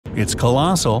It's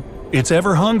colossal, it's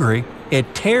ever hungry,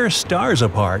 it tears stars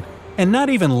apart, and not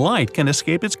even light can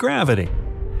escape its gravity.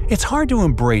 It's hard to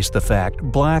embrace the fact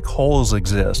black holes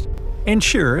exist. And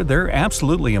sure, they're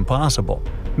absolutely impossible,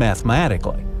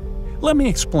 mathematically. Let me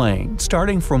explain,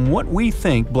 starting from what we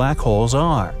think black holes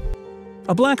are.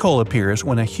 A black hole appears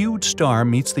when a huge star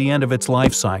meets the end of its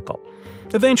life cycle.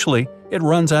 Eventually, it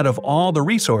runs out of all the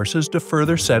resources to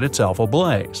further set itself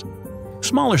ablaze.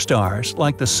 Smaller stars,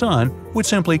 like the Sun, would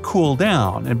simply cool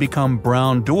down and become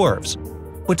brown dwarfs.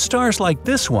 But stars like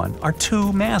this one are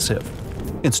too massive.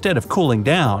 Instead of cooling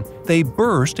down, they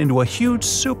burst into a huge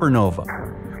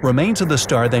supernova. Remains of the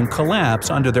star then collapse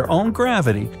under their own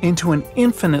gravity into an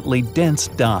infinitely dense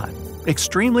dot,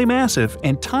 extremely massive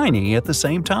and tiny at the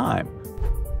same time.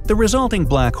 The resulting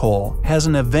black hole has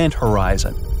an event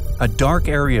horizon, a dark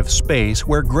area of space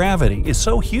where gravity is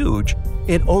so huge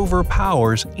it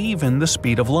overpowers even the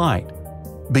speed of light.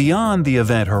 Beyond the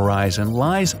event horizon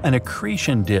lies an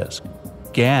accretion disk,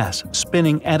 gas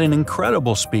spinning at an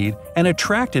incredible speed and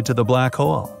attracted to the black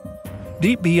hole.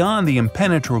 Deep beyond the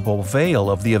impenetrable veil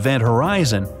of the event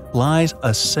horizon lies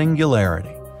a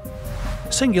singularity.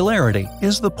 Singularity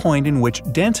is the point in which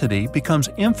density becomes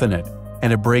infinite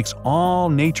and it breaks all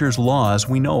nature's laws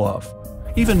we know of.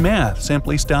 Even math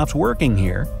simply stops working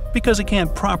here because it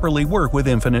can't properly work with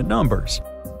infinite numbers.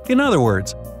 In other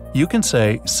words, you can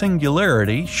say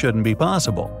singularity shouldn't be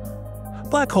possible.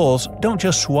 Black holes don't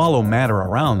just swallow matter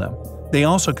around them. They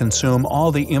also consume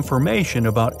all the information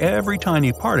about every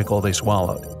tiny particle they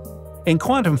swallowed. In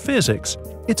quantum physics,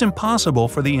 it's impossible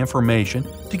for the information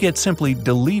to get simply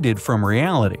deleted from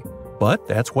reality, but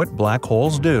that's what black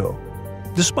holes do.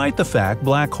 Despite the fact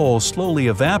black holes slowly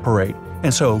evaporate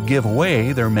and so give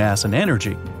away their mass and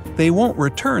energy, they won't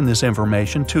return this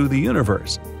information to the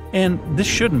universe, and this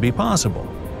shouldn't be possible.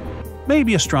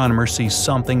 Maybe astronomers see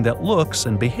something that looks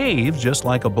and behaves just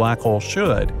like a black hole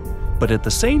should, but at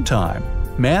the same time,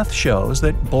 math shows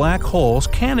that black holes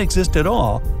can't exist at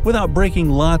all without breaking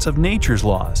lots of nature's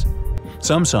laws.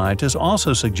 Some scientists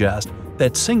also suggest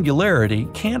that singularity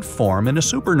can't form in a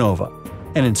supernova,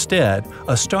 and instead,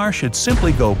 a star should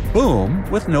simply go boom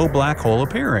with no black hole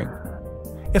appearing.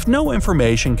 If no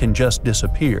information can just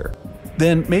disappear,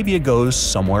 then maybe it goes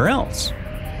somewhere else.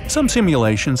 Some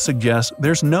simulations suggest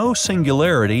there's no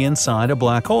singularity inside a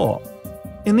black hole.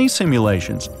 In these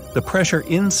simulations, the pressure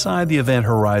inside the event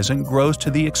horizon grows to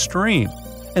the extreme,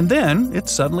 and then it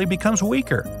suddenly becomes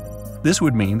weaker. This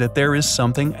would mean that there is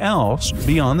something else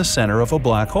beyond the center of a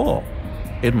black hole.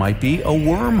 It might be a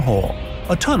wormhole,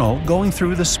 a tunnel going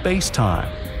through the space-time.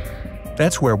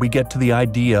 That's where we get to the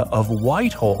idea of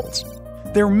white holes.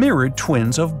 They're mirrored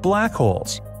twins of black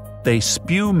holes. They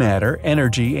spew matter,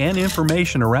 energy, and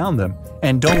information around them,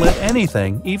 and don't let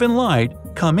anything, even light,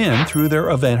 come in through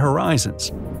their event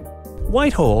horizons.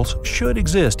 White holes should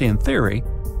exist in theory,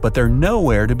 but they're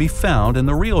nowhere to be found in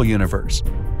the real universe.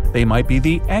 They might be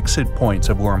the exit points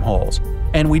of wormholes,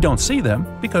 and we don't see them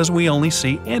because we only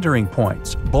see entering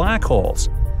points, black holes,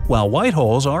 while white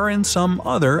holes are in some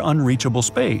other unreachable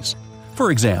space.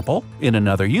 For example, in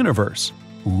another universe.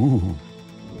 Ooh.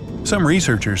 Some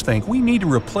researchers think we need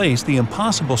to replace the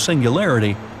impossible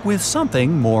singularity with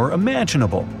something more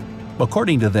imaginable.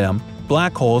 According to them,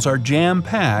 black holes are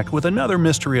jam-packed with another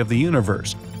mystery of the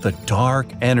universe, the dark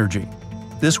energy.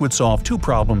 This would solve two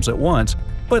problems at once,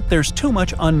 but there's too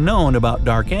much unknown about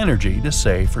dark energy to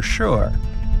say for sure.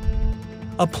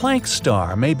 A Planck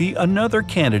star may be another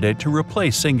candidate to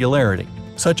replace singularity.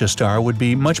 Such a star would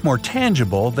be much more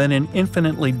tangible than an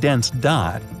infinitely dense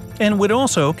dot, and would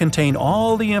also contain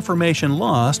all the information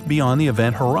lost beyond the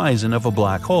event horizon of a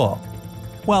black hole.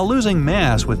 While losing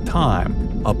mass with time,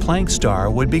 a Planck star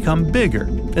would become bigger,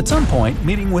 at some point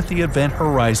meeting with the event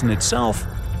horizon itself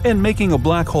and making a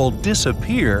black hole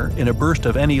disappear in a burst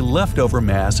of any leftover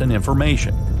mass and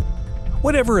information.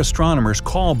 Whatever astronomers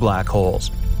call black holes,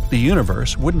 the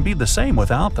universe wouldn't be the same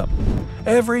without them.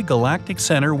 Every galactic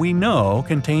center we know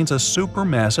contains a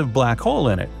supermassive black hole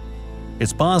in it.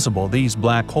 It's possible these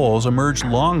black holes emerged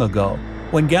long ago,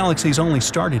 when galaxies only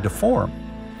started to form.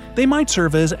 They might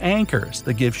serve as anchors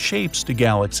that give shapes to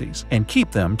galaxies and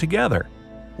keep them together.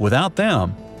 Without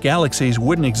them, galaxies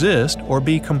wouldn't exist or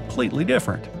be completely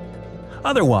different.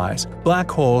 Otherwise, black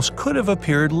holes could have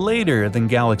appeared later than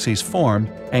galaxies formed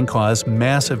and caused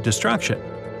massive destruction.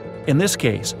 In this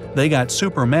case, they got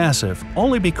supermassive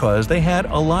only because they had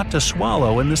a lot to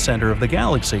swallow in the center of the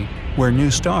galaxy, where new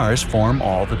stars form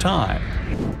all the time.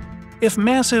 If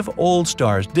massive old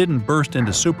stars didn't burst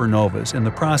into supernovas in the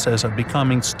process of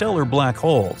becoming stellar black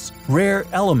holes, rare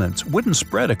elements wouldn't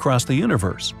spread across the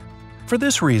universe. For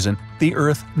this reason, the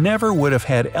Earth never would have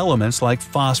had elements like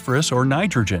phosphorus or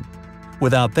nitrogen.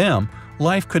 Without them,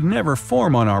 life could never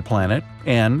form on our planet,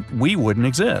 and we wouldn't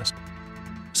exist.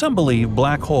 Some believe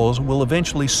black holes will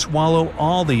eventually swallow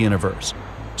all the universe,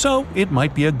 so it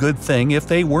might be a good thing if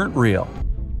they weren't real.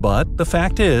 But the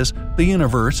fact is, the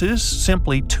universe is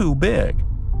simply too big.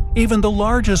 Even the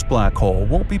largest black hole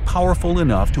won't be powerful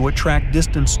enough to attract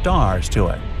distant stars to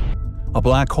it. A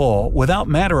black hole without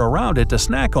matter around it to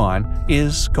snack on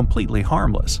is completely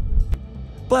harmless.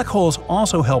 Black holes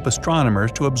also help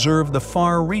astronomers to observe the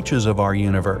far reaches of our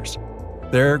universe.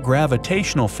 Their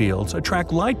gravitational fields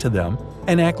attract light to them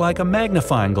and act like a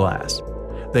magnifying glass.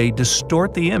 They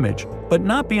distort the image, but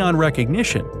not beyond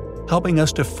recognition, helping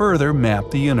us to further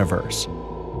map the universe.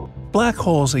 Black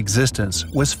holes' existence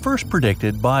was first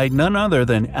predicted by none other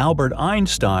than Albert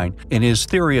Einstein in his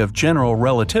theory of general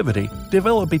relativity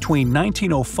developed between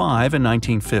 1905 and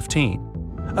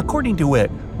 1915. According to it,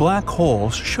 black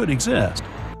holes should exist,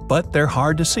 but they're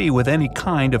hard to see with any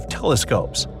kind of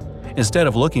telescopes. Instead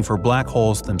of looking for black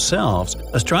holes themselves,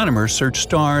 astronomers search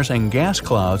stars and gas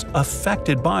clouds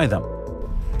affected by them.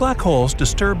 Black holes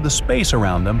disturb the space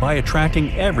around them by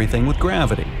attracting everything with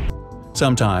gravity.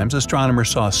 Sometimes astronomers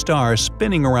saw stars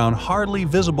spinning around hardly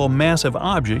visible massive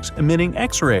objects emitting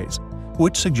X-rays,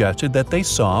 which suggested that they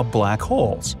saw black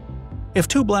holes. If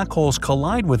two black holes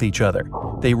collide with each other,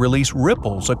 they release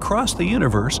ripples across the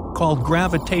universe called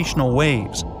gravitational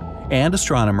waves, and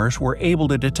astronomers were able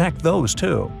to detect those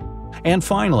too. And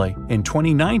finally, in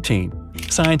 2019,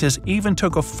 scientists even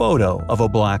took a photo of a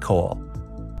black hole.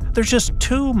 There's just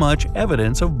too much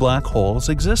evidence of black holes'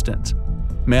 existence.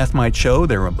 Math might show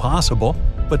they're impossible,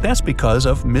 but that's because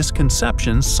of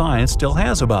misconceptions science still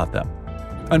has about them.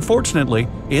 Unfortunately,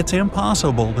 it's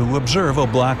impossible to observe a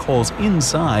black hole's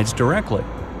insides directly.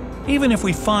 Even if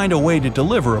we find a way to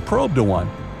deliver a probe to one,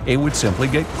 it would simply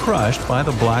get crushed by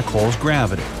the black hole's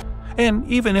gravity. And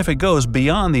even if it goes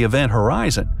beyond the event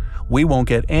horizon, we won't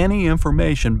get any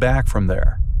information back from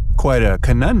there. Quite a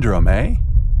conundrum, eh?